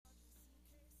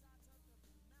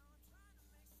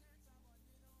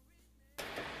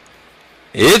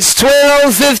It's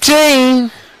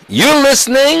 12:15. You're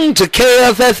listening to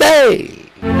KFFA.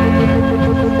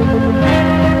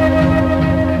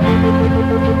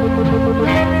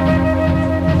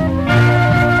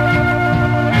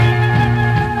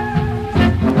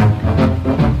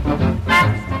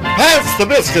 Pass the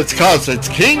biscuits, cause it's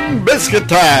King Biscuit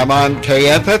time on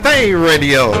KFFA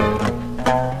Radio.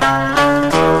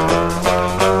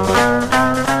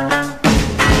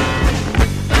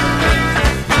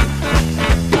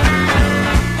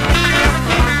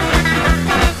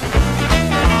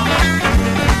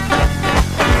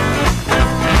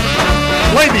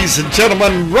 Ladies and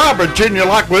gentlemen, Robert Jr.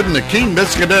 Lockwood and the King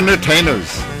Biscuit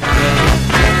Entertainers.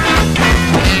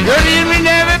 Good evening,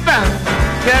 everybody.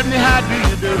 Tell me, how do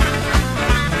you do?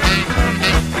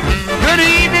 Good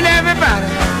evening, everybody.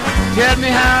 Tell me,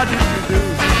 how do you do?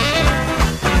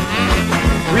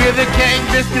 We're the King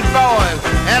Biscuit Boys,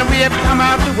 and we have come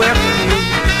out to welcome you.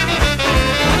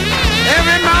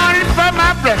 Every morning for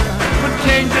my breakfast, put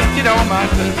King Biscuit on my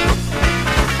face.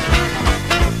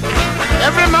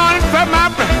 Every morning for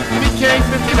my breakfast, put King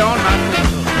Biscuit on my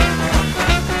face.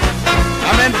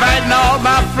 I'm inviting all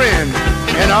my friends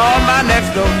and all my next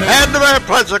door neighbors. And a very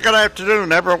pleasant good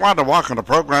afternoon, everyone, and welcome to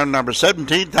program number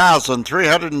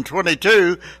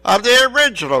 17,322 of the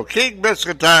original King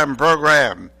Biscuit Time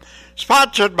program,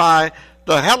 sponsored by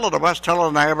the Helena West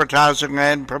Helena Advertising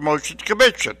and Promotion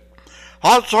Commission.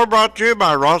 Also brought to you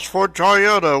by Ross Ford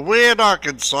Toyota, Wynn,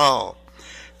 Arkansas,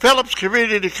 Phillips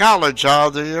Community College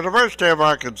of the University of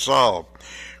Arkansas,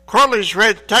 Crowley's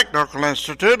Ridge Technical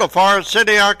Institute of Forest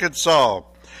City, Arkansas,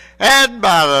 and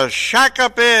by the Shack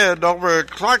Up Inn over in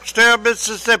Clarksdale,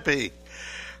 Mississippi.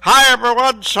 Hi,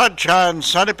 everyone. Sunshine,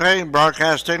 Sunny Payne,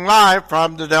 broadcasting live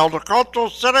from the Delta Cultural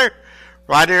Center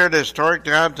right here in historic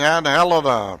downtown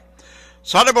Helena.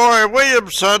 Sonny Boy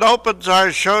Williamson opens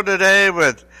our show today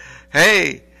with,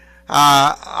 hey,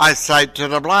 Eyesight to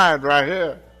the Blind right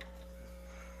here.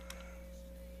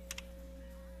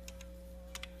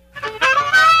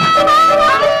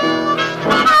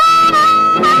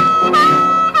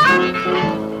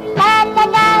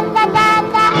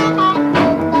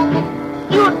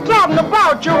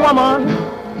 About you, woman,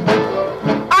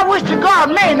 I wish to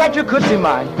God, man, that you could see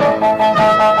mine.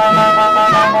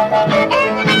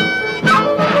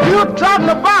 You talking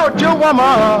about you, woman,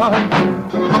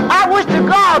 I wish to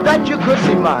God that you could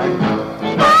see mine.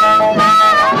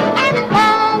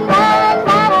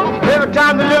 Every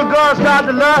time the little girl starts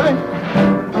to loving,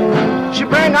 she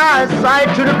bring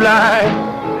eyesight to the blind.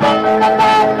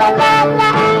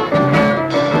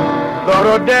 Thought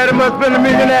her daddy must been a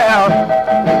millionaire,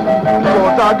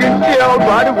 cause I can tell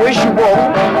by the way she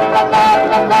walk.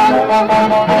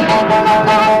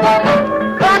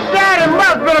 Her daddy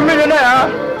must been a millionaire,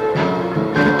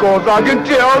 because I can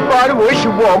tell by the way she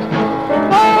walk.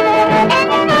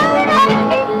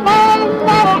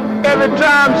 Every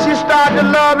time she started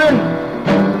loving,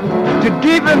 the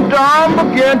deep and dumb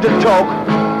began to talk.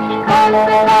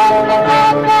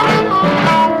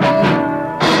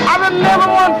 I remember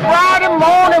one Friday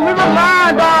morning we were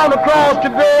lying down across the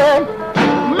bed.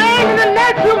 Maybe the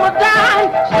nephew was dying,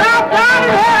 stopped down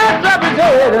and held up his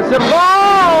head and said,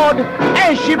 Lord,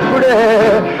 ain't she pretty?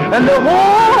 And the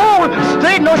whole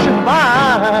state knows she's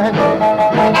fine.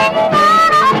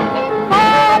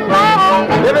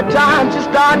 Every time she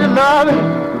started loving,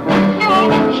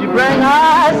 she bring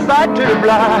eyesight to the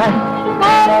blind.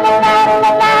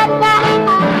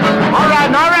 All right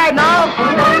now.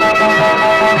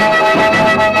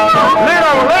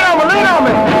 Lean on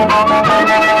me.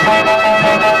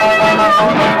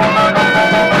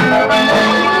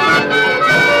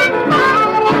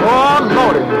 Oh,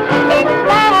 Lordy.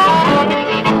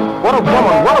 What a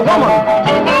woman.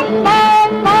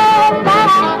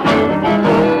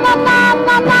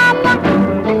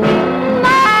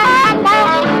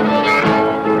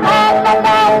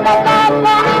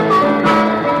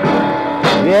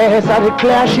 Yes, I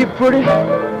declare she pretty,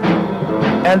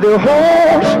 and the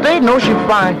whole state knows she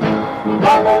fine.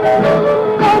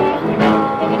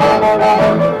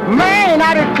 Man,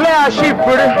 I declare she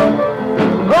pretty.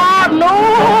 God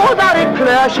knows I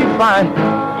declare she fine.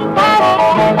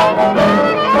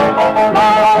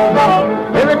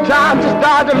 Every time she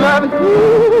starts to love me,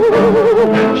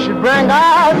 she bring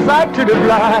eyesight to the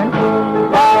blind.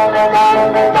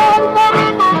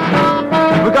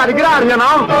 We got to get out of here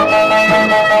now.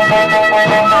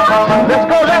 Let's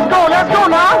go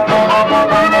now.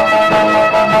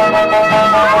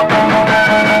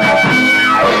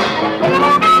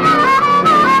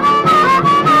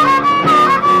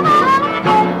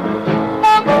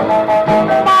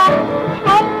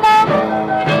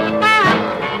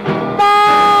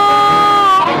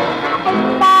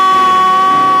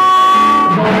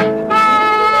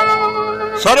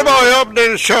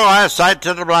 the show, Eyesight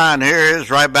to the Blind. Here is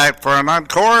right back for an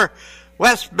encore,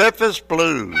 West Memphis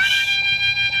Blues.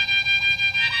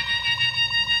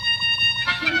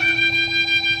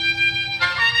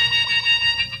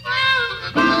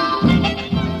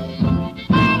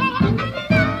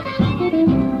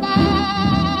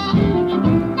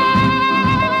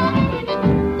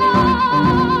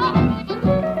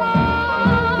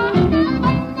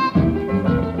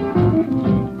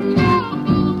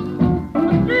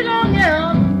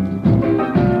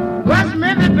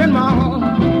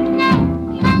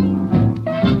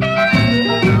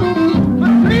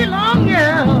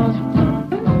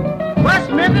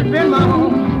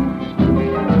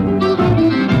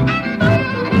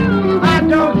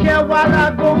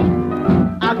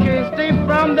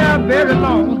 Very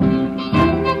long.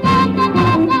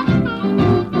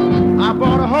 I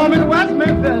bought a home in West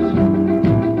Memphis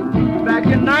back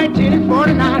in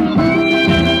 1949.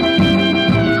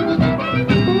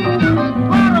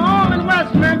 Bought a home in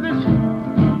West Memphis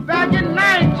back in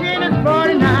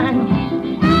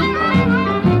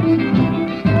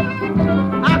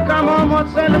 1949. I come home on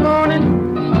Sunday morning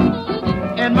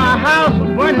and my house was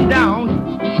burning down.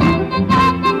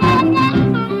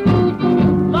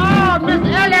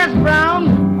 L.S. Brown,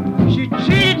 she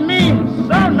treated me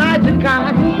so nice and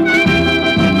kind.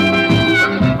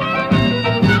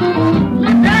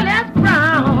 Miss L.S.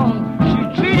 Brown, she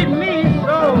treated me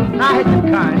so nice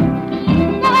and kind.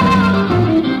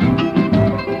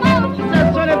 She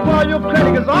said, Sonny boy, your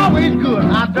credit is always good.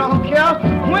 I don't care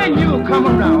when you come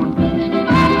around.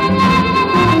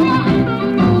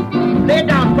 Lay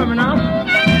down for me now.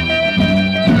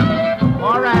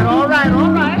 All right, all right,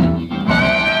 all right.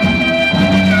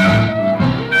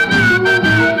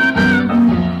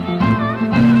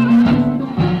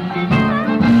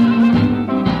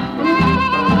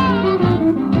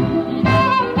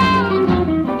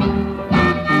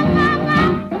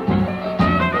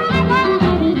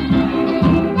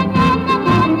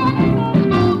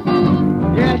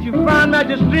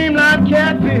 The streamlined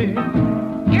catfish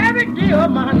every day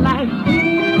of my life.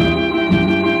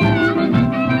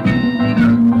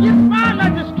 You find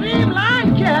like the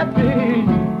streamlined catfish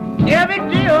every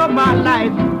day of my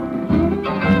life.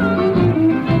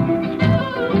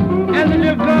 And the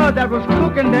little girl that was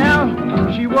cooking there,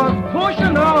 she was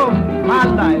pushing off my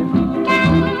life.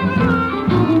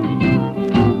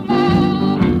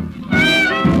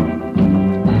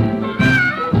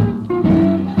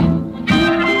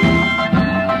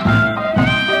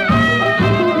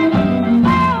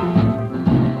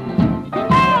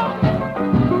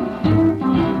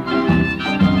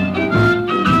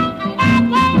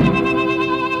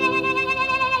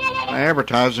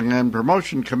 Advertising and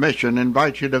Promotion Commission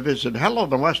invites you to visit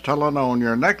Helena, West Helena on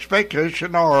your next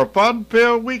vacation or a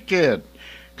fun-filled weekend.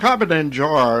 Come and enjoy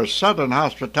our southern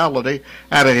hospitality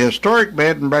at a historic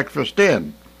bed and breakfast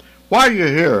inn. While you're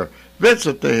here,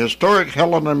 visit the historic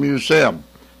Helena Museum,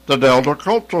 the Delta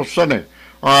Cultural Center,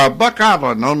 or Buck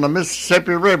Island on the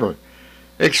Mississippi River.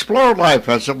 Explore life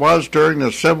as it was during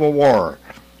the Civil War,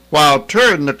 while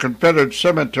touring the Confederate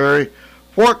Cemetery,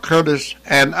 Fort Curtis,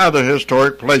 and other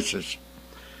historic places.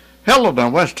 Helena,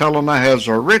 West Helena has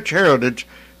a rich heritage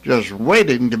just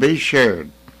waiting to be shared.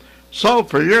 So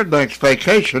for your next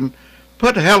vacation,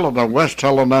 put Helena, West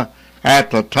Helena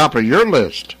at the top of your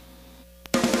list.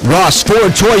 Ross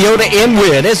Ford Toyota in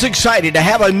Wynn is excited to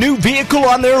have a new vehicle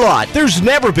on their lot. There's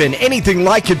never been anything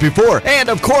like it before. And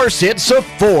of course, it's a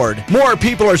Ford. More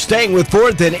people are staying with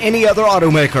Ford than any other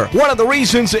automaker. One of the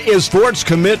reasons is Ford's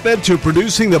commitment to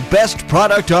producing the best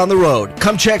product on the road.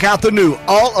 Come check out the new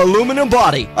all-aluminum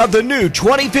body of the new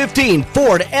 2015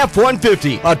 Ford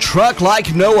F-150. A truck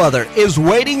like no other is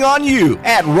waiting on you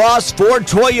at Ross Ford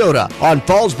Toyota on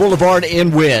Falls Boulevard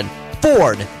in Wynn.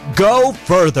 Ford, go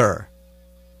further.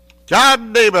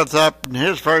 John Nemeth up in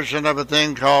his version of a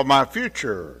thing called My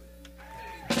Future.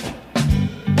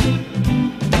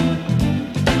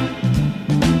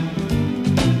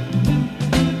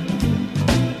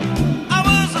 I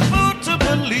was a fool to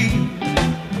believe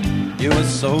you were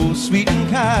so sweet and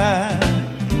kind.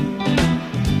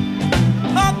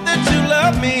 Thought that you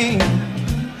loved me,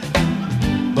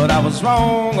 but I was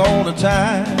wrong all the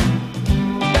time.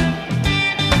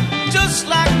 Just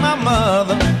like my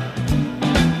mother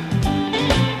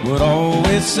would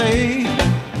always say,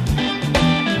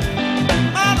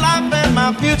 my life and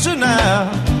my future now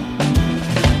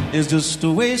is just a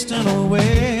wasting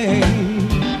away.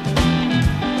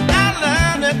 I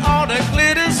learned that all that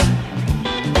glitters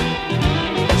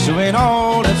sure ain't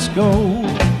all that's gold.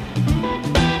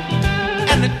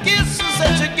 And the kisses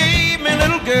that you gave me,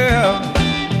 little girl,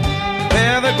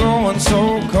 they're growing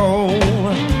so cold.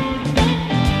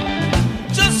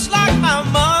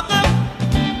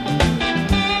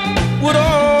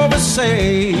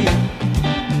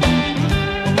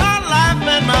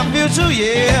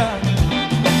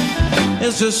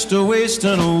 is just a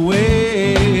wasting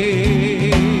away.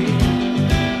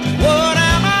 What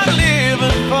am I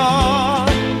living for?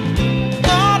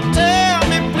 Lord, tell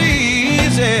me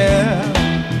please, yeah.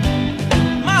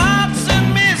 My heart's in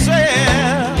misery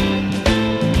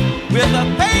with the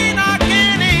pain I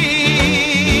can't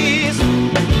ease,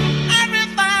 and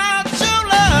without your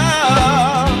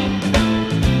love,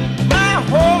 my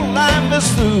whole life is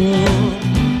through.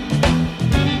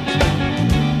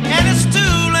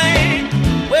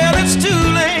 It's too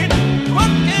late.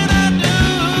 What can I do?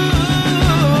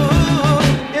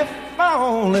 If I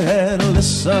only had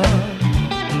listened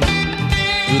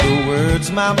to the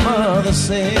words my mother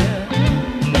said,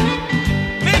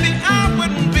 maybe I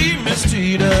wouldn't be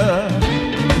mistreated.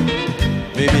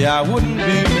 Maybe I wouldn't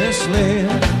be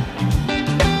misled.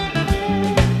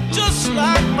 Just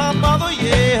like my mother,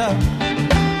 yeah,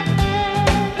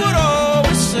 would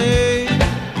always say,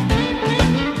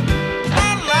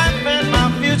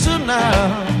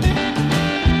 now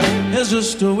is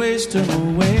just a wasting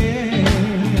away.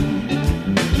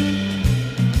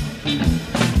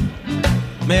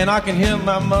 Man, I can hear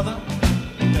my mother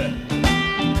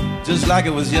just like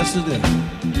it was yesterday.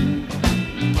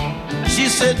 She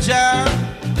said, "Child,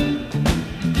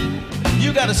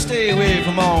 you gotta stay away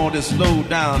from all this low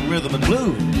down rhythm and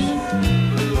blues.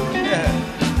 Yeah.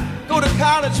 Go to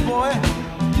college, boy,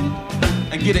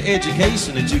 and get an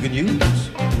education that you can use."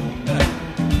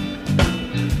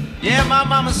 Yeah, my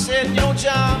mama said, "You know,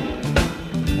 John,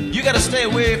 you gotta stay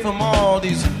away from all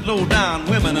these low-down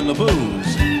women and the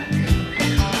booze.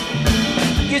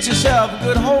 Get yourself a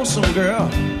good, wholesome girl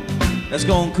that's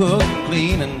gonna cook,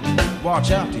 clean, and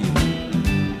watch after you."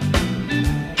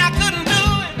 I couldn't do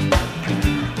it.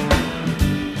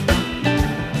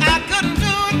 I couldn't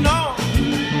do it, no.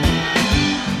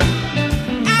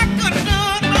 I couldn't do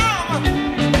it, mama.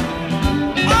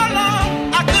 Oh, Lord,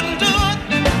 I couldn't do it.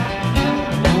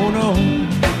 No.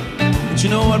 But you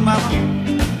know what, mama?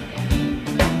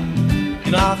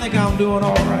 You know, I think I'm doing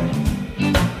all right.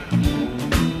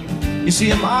 You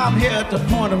see, I'm here at the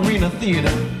Point Arena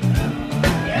Theater.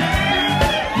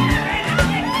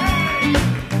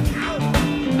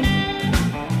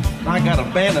 I got a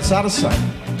band that's out of sight.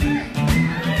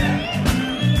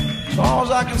 So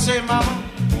all I can say, mama,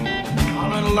 I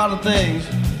learned a lot of things.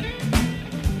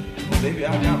 But baby,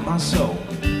 I got my soul.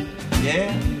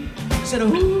 Yeah? Said,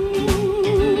 ooh.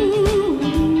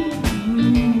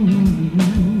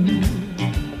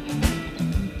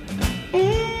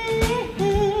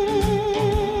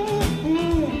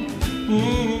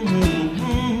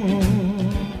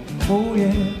 Oh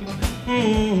yeah.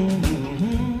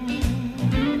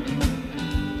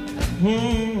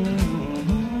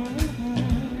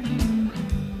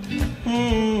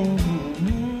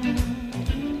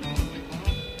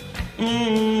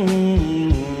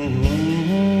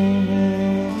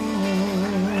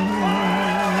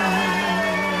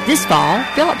 This fall,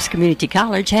 Phillips Community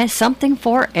College has something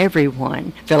for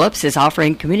everyone. Phillips is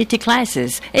offering community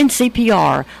classes in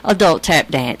CPR, adult tap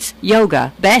dance,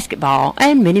 yoga, basketball,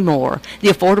 and many more. The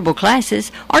affordable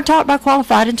classes are taught by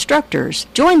qualified instructors.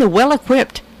 Join the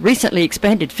well-equipped, recently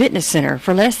expanded fitness center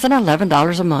for less than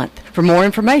 $11 a month. For more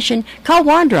information, call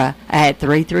Wandra at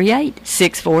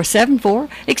 338-6474,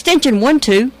 extension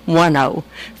 1210.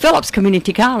 Phillips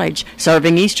Community College,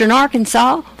 serving Eastern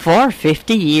Arkansas for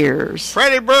 50 years.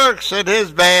 Freddie Brooks and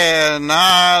his band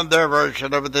on their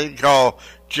version of a thing called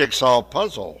Jigsaw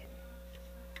Puzzle.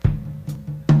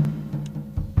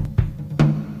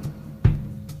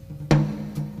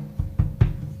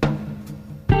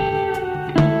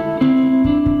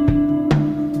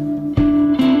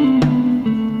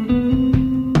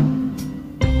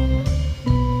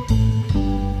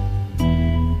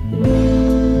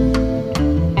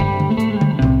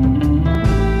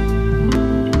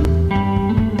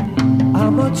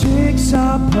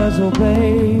 Jigsaw puzzle,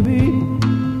 baby.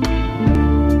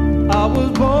 I was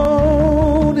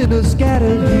born in a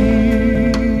scattered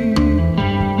heap.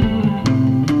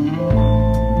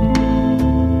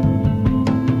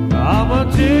 I'm a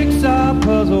jigsaw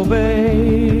puzzle,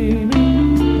 baby.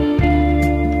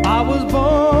 I was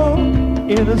born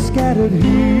in a scattered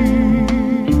heap.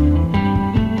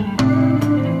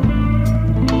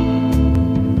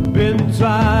 Been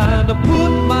trying to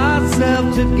put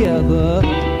myself together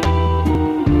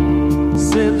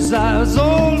since I was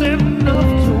old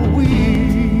enough to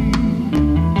weep.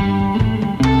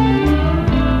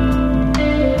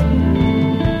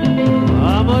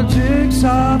 I'm a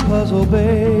jigsaw puzzle,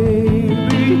 baby.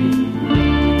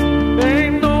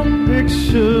 Ain't no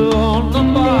picture on the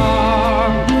bar.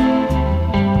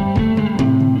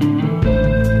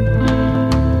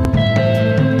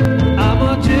 I'm a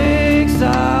jigsaw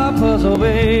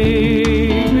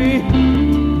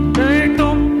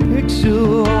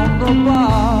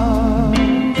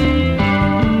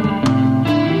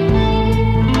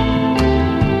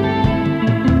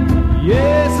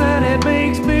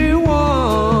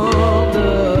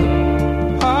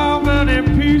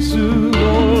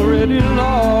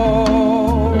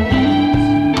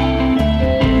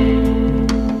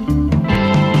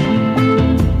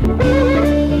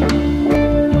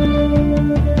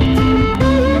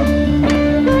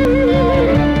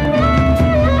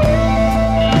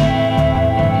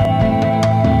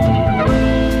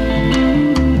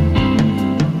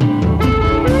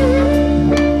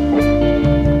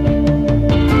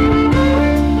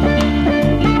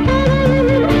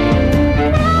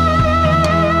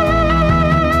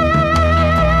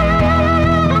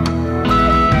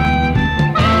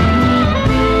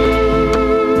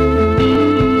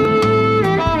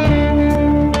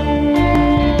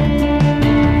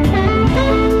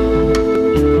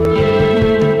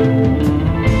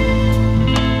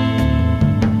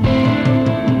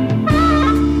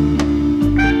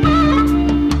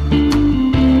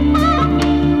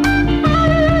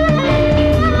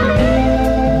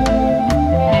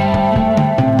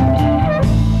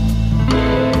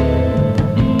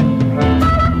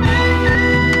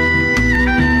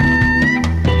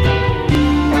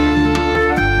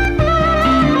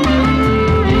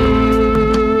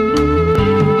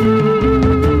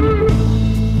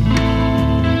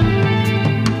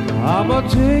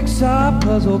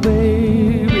puzzle,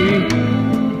 baby.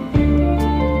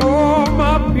 All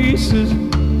my pieces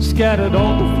scattered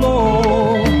on the floor.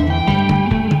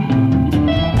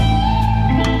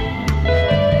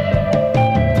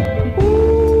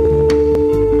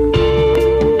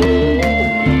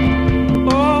 Ooh,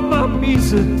 all my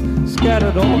pieces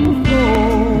scattered on the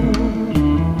floor.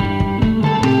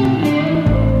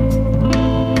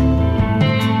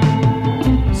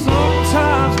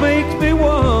 Sometimes makes me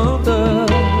wonder,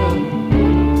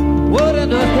 what in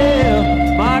the hell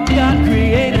my God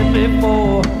created me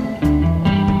for?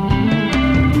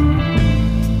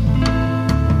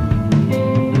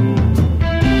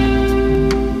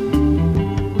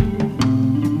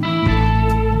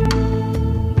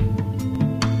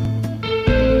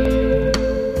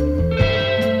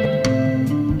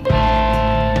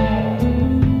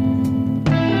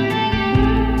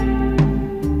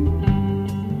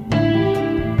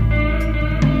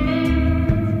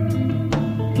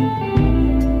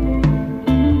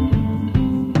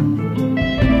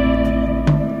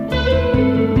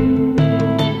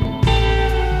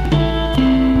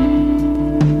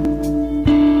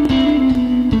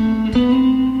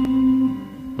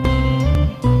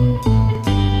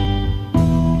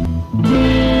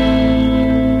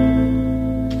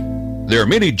 There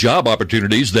are many job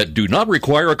opportunities that do not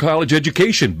require a college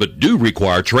education, but do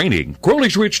require training.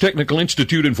 Crowley's Ridge Technical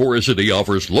Institute in Forest City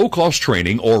offers low-cost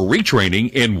training or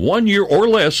retraining in 1 year or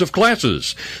less of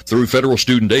classes. Through federal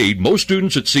student aid, most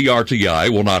students at CRTI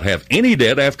will not have any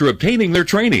debt after obtaining their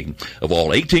training. Of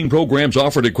all 18 programs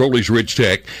offered at Crowley's Ridge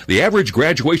Tech, the average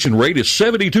graduation rate is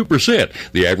 72%.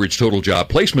 The average total job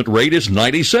placement rate is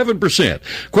 97%.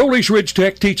 Crowley's Ridge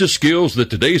Tech teaches skills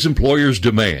that today's employers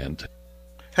demand.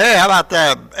 Hey, how about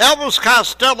that? Elvis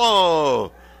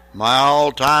Costello, my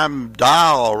all-time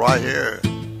doll right here.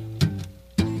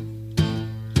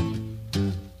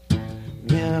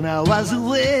 When I was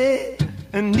away,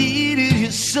 I needed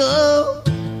you so.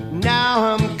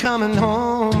 Now I'm coming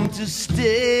home to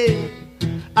stay.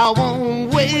 I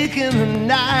won't wake in the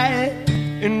night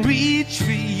and reach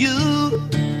for you.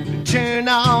 Turn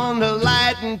on the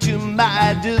light, and to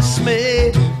my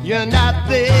dismay, you're not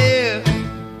there.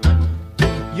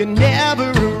 You're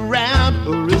never around,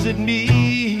 or is it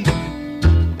me?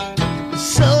 It's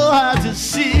so hard to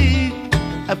see.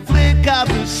 I flick off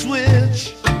the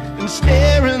switch and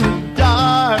stare in the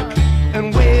dark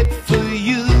and wait for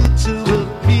you to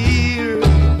appear.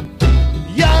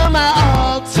 You're my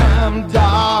all-time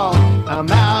doll.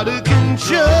 I'm out of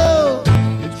control.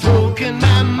 It's broken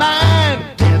my mind.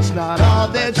 It's not all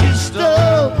that you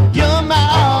stole. You're my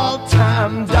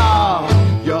all-time doll.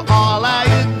 You're all I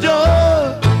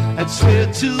adore. I'd swear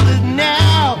to it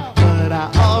now, but I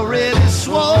already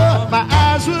swore. My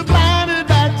eyes were blinded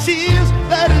by tears,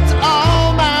 but it's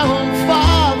all my own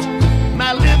fault.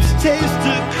 My lips taste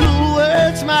the cool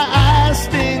words, my eyes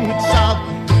sting with salt.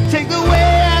 Take the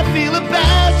way I feel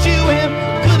about you and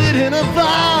put it in a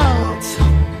vault.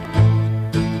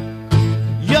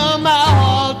 You're my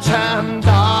all-time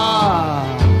doll.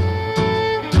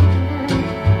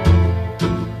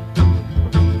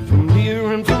 From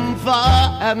near and from far,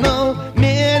 I know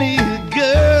many a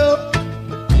girl.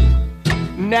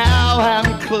 Now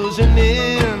I'm closing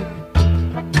in.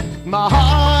 My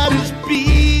heart is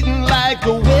beating like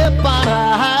a whip on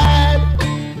a hide.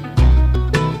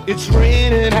 It's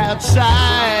raining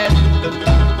outside.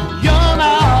 You're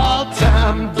my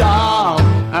all-time doll.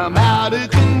 I'm out of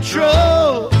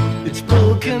control. It's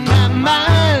broken my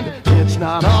mind. It's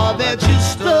not all that you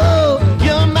stole.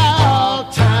 You're my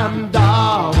all-time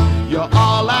doll. You're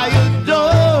all I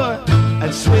adore.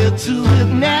 I swear to it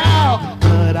now,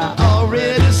 but I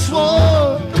already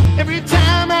swore. Every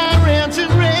time I rant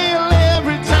and rail,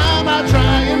 every time I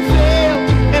try and fail,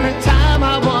 every time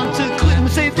I want to quit and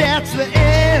say that's the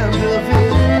end of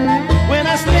it. When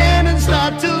I stand and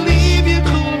start to leave, you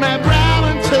cool my brow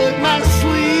and tug my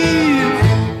sleeve.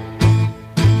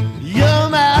 You're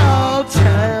my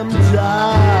all-time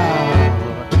doll.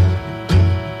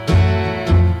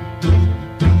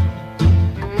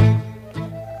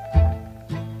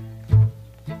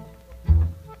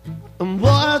 I'm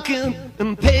walking,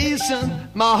 I'm pacing,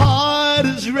 my heart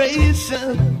is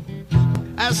racing.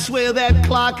 I swear that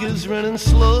clock is running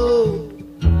slow.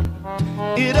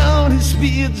 It only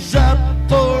speeds up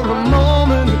for a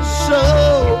moment or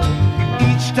so.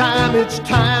 Each time it's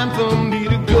time for me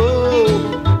to go.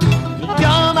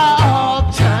 You're my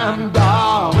all-time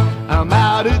doll. I'm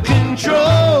out of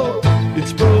control.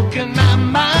 It's broken my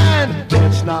mind.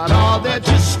 That's not all that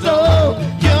you stole.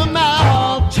 You're my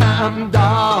all-time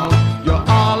doll. You're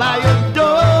all I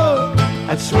adore.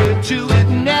 I swear to it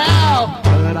now,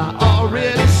 but I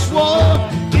already swore.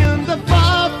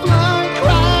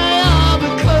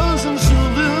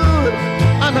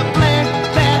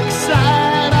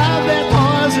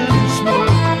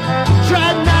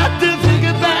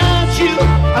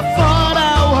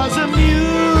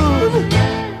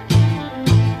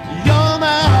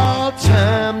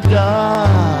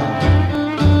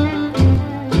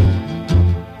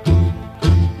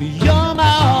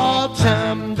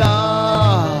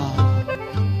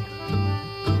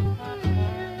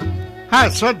 Hi,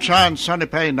 Sunshine, Sunny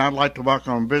Payne. I'd like to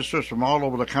welcome visitors from all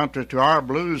over the country to our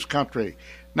blues country.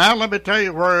 Now let me tell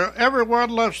you where everyone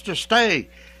loves to stay.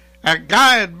 At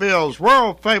Guy and Bill's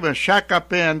world-famous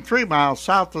Shack-Up Inn, 3 miles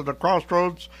south of the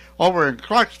crossroads over in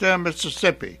Clarkston,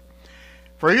 Mississippi.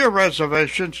 For your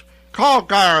reservations, call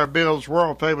Guy and Bill's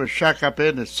world-famous Shack-Up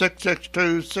Inn at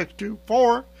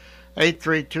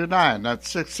 662-624-8329.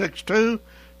 That's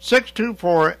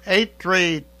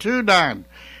 662-624-8329.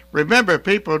 Remember,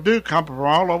 people do come from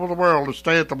all over the world to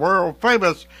stay at the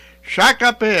world-famous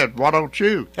Shack-Up Inn. Why don't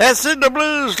you? That's in the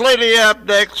blues, lady. Up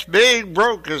next, Being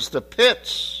Broke is the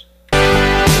Pits.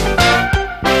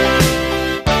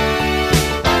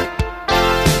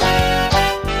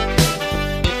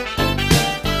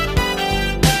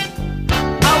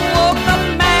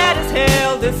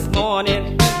 This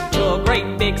morning to a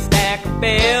great big stack of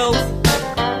bills.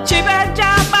 Cheap ass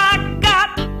job I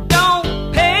got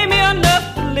don't pay me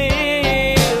enough to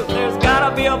live. There's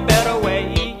gotta be a better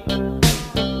way,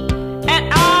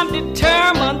 and I'm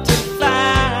determined to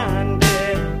find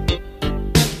it.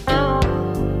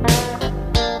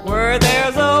 Where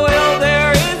there's a will,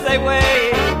 there is a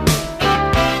way.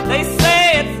 They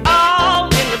say it's all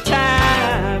in the timing.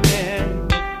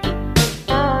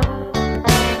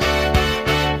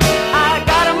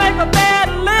 A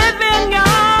better living,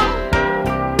 y'all.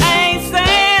 I ain't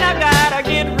saying I gotta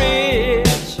get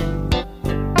rich,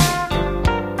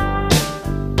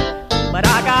 but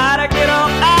I gotta get up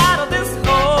out of this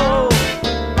hole,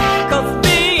 'cause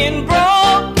being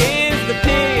broke is the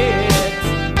pits.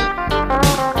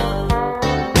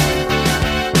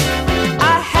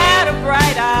 I had a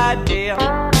bright idea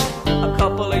a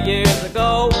couple of years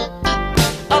ago.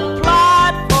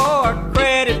 Applied for a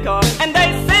credit card and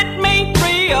they sent me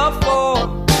 3 or 4.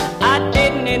 I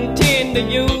didn't intend to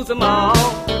use them all,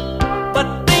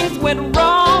 but things went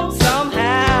wrong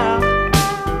somehow.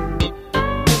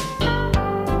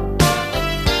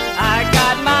 I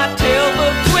got my tail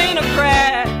between a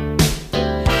crack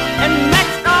and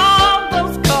maxed all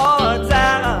those cards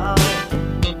out.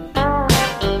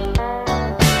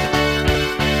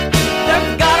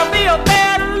 There's gotta be a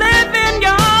better living,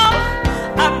 y'all.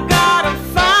 I've gotta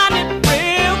find it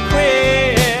real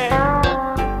quick,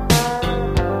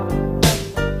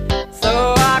 so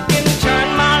I can turn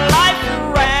my life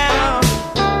around,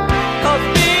 'cause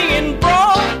being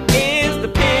broke is the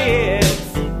pits.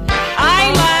 I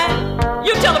ain't lying.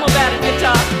 You tell them about it,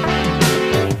 guitar.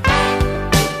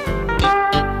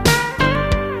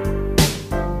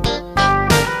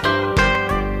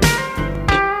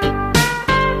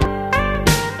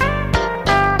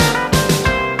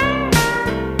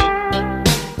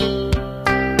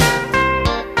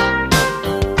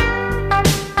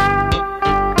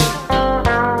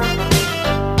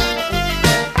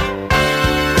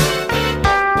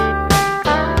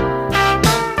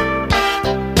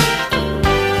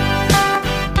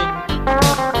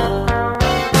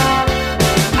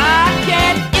 I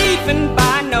can't even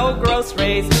buy no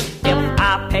groceries if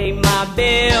I pay my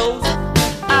bills.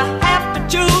 I have to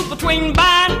choose between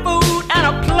buying food and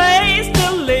a place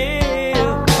to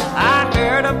live. I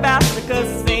heard about the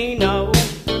casino.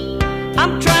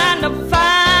 I'm trying to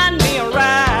find me a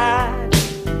ride.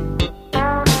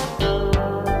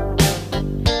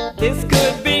 This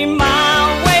could be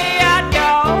my way out,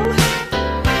 y'all,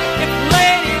 if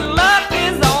Lady Luck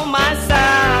is on my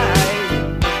side.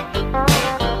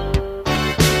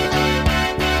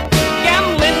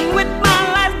 Gambling with my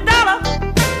last dollar,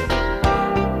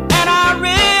 and I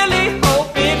really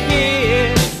hope it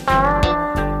hits.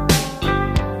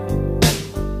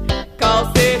 'Cause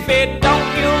if it don't,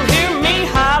 you'll hear me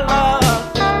holler.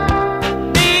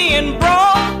 Being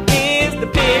broke is the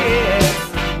pits.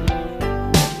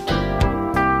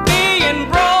 Being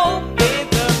broke is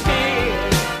the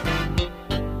pits.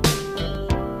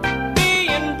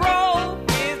 Being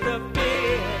broke is the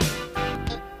pits.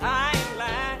 I ain't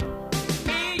lying.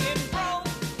 Being broke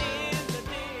is the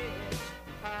pits.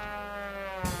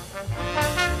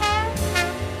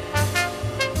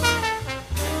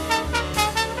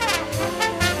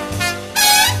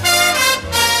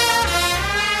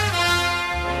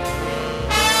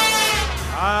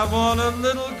 I want a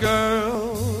little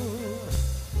girl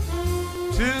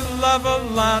to love a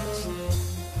lot.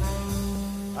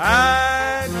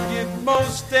 I'd give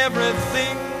most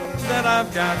everything that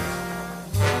I've got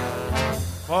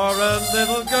for a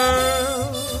little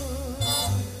girl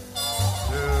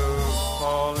to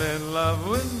fall in love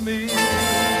with me.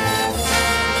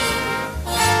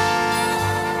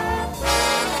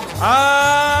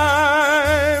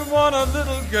 I want a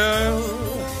little girl.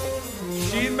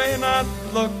 She may not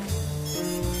look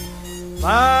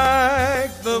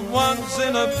like the ones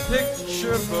in a picture,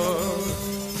 cheerful.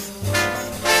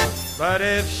 But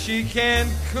if she can't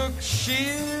cook,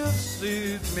 she'll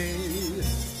suit me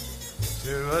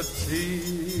to a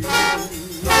T.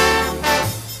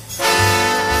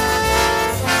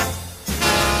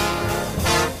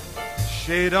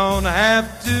 She don't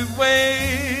have to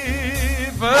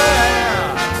wave her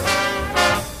hair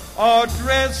or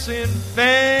dress in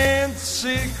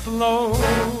fancy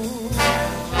clothes,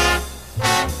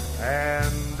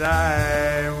 and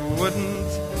I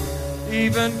wouldn't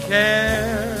even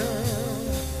care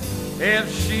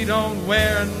if she don't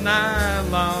wear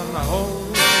nylon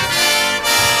hose.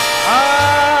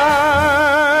 I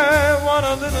want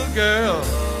a little girl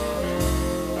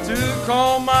to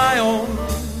call my own.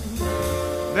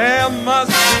 There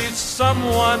must be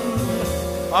someone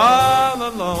all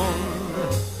alone,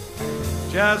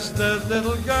 just a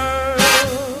little girl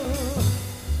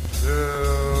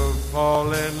to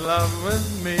fall in love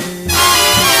with me.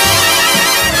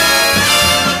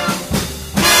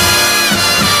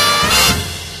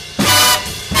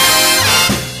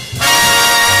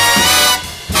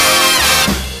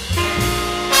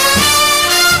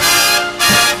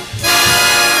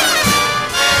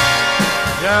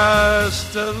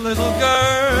 Just a little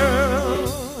girl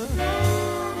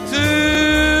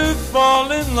to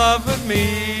fall in love with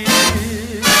me.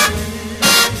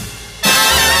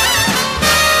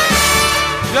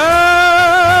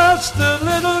 Just a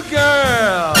little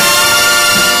girl to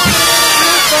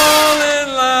fall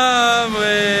in love with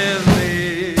me.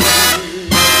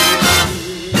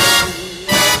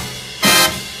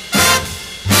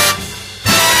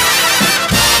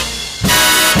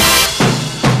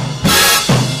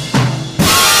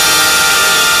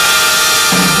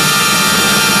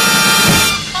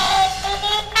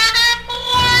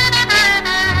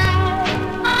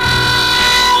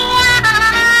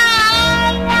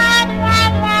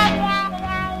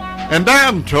 And now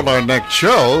until our next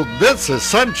show, this is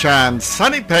Sunshine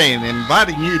Sunny Payne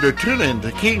inviting you to tune in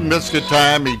to King Biscuit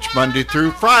Time each Monday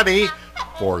through Friday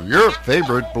for your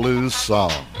favorite blues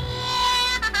song.